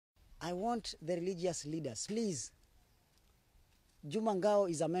I want the religious leaders, please. Juma Ngao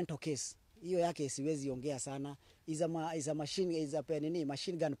is a mental case. Hiyo yake siwezi ongea sana. Is a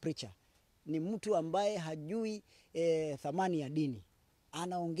machine gun preacher. Ni mtu ambaye hajui thamani ya dini.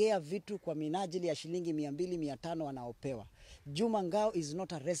 Anaongea vitu kwa minajili ya shilingi 200 500 anaopewa. Juma Ngao is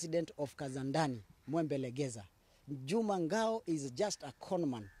not a resident of Kazandani, Mwembelegeza. Juma Ngao is just a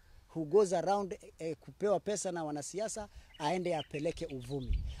conman who goes around kupewa pesa na wanasiasa aende apeleke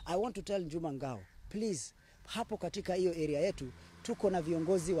uvumi. I want to tell Juma Ngao, please, hapo katika hiyo area yetu tuko na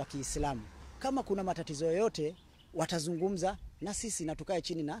viongozi wa Kiislamu. Kama kuna matatizo yoyote watazungumza na sisi na tukae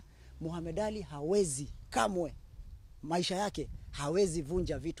chini, na Muhammad Ali hawezi kamwe maisha yake hawezi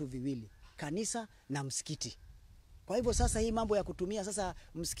vunja vitu viwili, kanisa na msikiti. Kwa hivyo sasa hii mambo ya kutumia sasa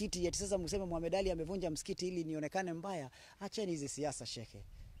msikiti eti sasa mseme Muhammad Ali amevunja msikiti ili nionekane mbaya, acheni hizi siasa shekhe.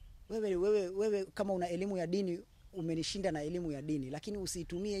 Wewe kama una elimu ya dini umenishinda na elimu ya dini, lakini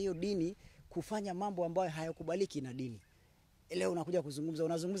usitumie hiyo dini kufanya mambo ambayo hayakubaliki na dini. Leo unakuja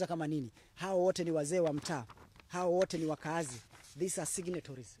unazungumza kama nini? Hao wote ni wazee wa mtaa. Hao wote ni wakaazi. These are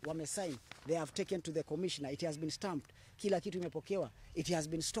signatories. Wamesign. They have taken to the commissioner. It has been stamped. Kila kitu imepokewa. It has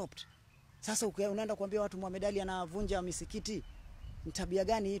been stopped. Sasa unaenda kuambia watu Muhammad Ali anavunja misikiti. Ni tabia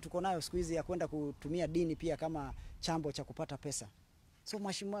gani hii tuko nayo siku hizi ya kwenda kutumia dini pia kama chambo cha kupata pesa? So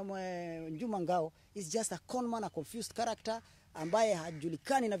Juma Ngao is just a conman, a confused character ambaye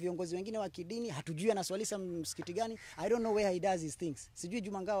hajulikani na viongozi wengine wa kidini. Hatujui anaswalisha msikiti gani. I don't know where he does his things. Sijui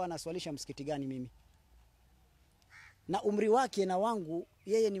Juma Ngao anaswalisha msikiti gani mimi. Na umri wake na wangu,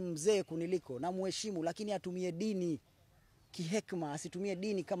 yeye ni mzee kuniliko na muheshimu, lakini atumie dini kihekma, asitumie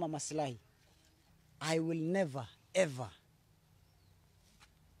dini kama maslahi. I will never ever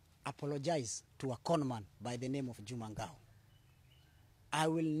apologize to a conman by the name of Juma Ngao. I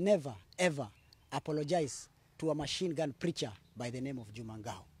will never ever apologize to a machine gun preacher by the name of Juma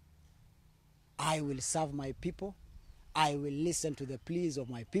Ngao. I will serve my people. I will listen to the pleas of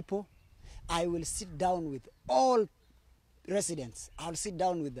my people. I will sit down with all residents. I'll sit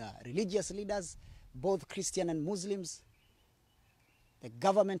down with the religious leaders, both Christian and Muslims, the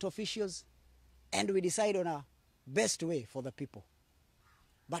government officials, and we decide on a best way for the people.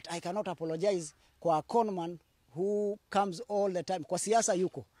 But I cannot apologize kwa a conman who comes all the time. Kwa siasa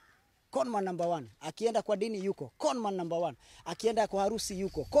yuko conman number 1. Akienda kwa dini yuko conman number 1. Akienda kwa harusi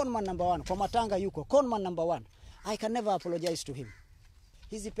yuko conman number 1. Kwa matanga yuko conman number 1. I can never apologize to him.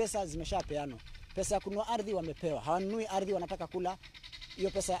 Hizi pesa zimeshapeano. Pesa ya kununua ardhi wamepewa. Hawanunui ardhi, wanataka kula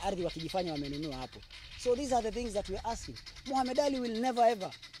hiyo pesa ya ardhi wakijifanya wamenunua hapo. So these are the things that we are asking. Muhammad Ali will never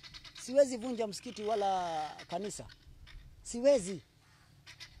ever. Siwezi vunja msikiti wala kanisa. Siwezi.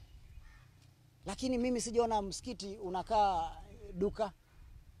 Lakini mimi sijaona msikiti unakaa duka.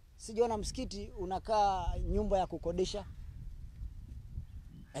 Sijaona msikiti unakaa nyumba ya kukodisha.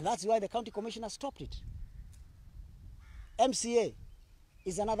 And that's why the county commissioner stopped it. MCA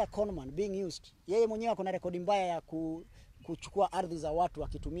is another conman being used. Yeye mwenyewe kuna rekodi mbaya ya kuchukua ardhi za watu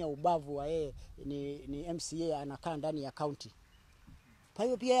akitumia ubavu wa yeye ni MCA anakaa ndani ya county. Kwa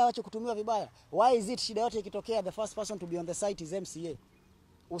hiyo pia waache kutumiwa vibaya. Why is it shida yote ikitokea the first person to be on the site is MCA?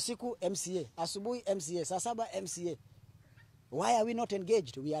 Usiku MCA, asubuhi MCA, saa 7 MCA. Why are we not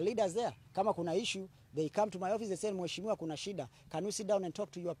engaged? We are leaders there. Kama kuna issue, they come to my office, they say mheshimiwa kuna shida. Can we sit down and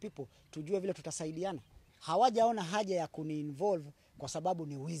talk to your people? Tujue vile tutasaidiana. Hawajaona haja ya kuni-involve kwa sababu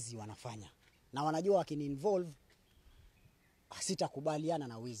ni wizi wanafanya. Na wanajua wakini-involve sitakubaliana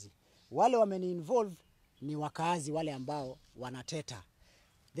na wizi. Wale wameni-involve ni wakaazi wale ambao wanateta.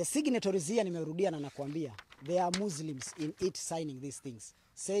 The signatories here nimerudia na nakwambia, they are Muslims in it signing these things,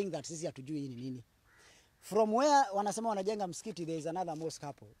 saying that sisi hatujui hii ni nini. From where wanasema wanajenga msikiti, there is another mosque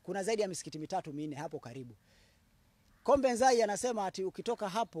hapo. Kuna zaidi ya misikiti 3 4 hapo karibu. Kombenzai anasema ati ukitoka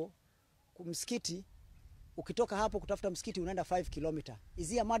hapo msikiti, ukitoka hapo kutafuta msikiti unaenda 5 km. Is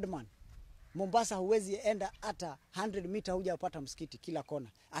he a madman? Mombasa huwezi enda hata 100 meter hujapata msikiti kila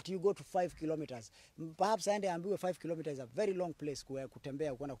kona. At you go to 5 kilometers. Perhaps aende ambiwe 5 kilometers is a very long place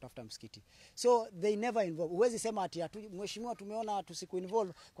kutembea kwenda kutafuta msikiti. So they never involve. Huwezi sema ati mheshimiwa tumeona tusiku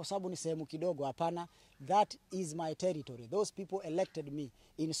involve kwa sababu ni sehemu kidogo. Hapana. That is my territory. Those people elected me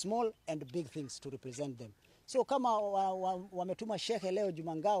in small and big things to represent them. So kama wametuma shekhe leo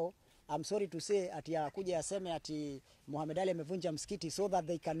Juma Ngao, I'm sorry to say ati akuja yaseme ati Muhammad Ali amevunja msikiti so that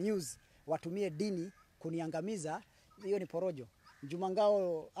they can use watumie dini kuniangamiza, hiyo ni porojo. Juma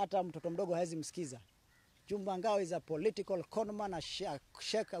Ngao hata mtoto mdogo hawezi msikiza. Juma Ngao is a political conman, a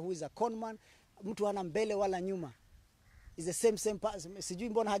sheikh who is a conman, mtu hana mbele wala nyuma. Is the same sijui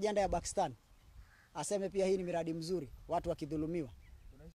mbona hajaenda ya Pakistan. Aseme pia hii ni miradi mzuri, watu wakidhulumiwa.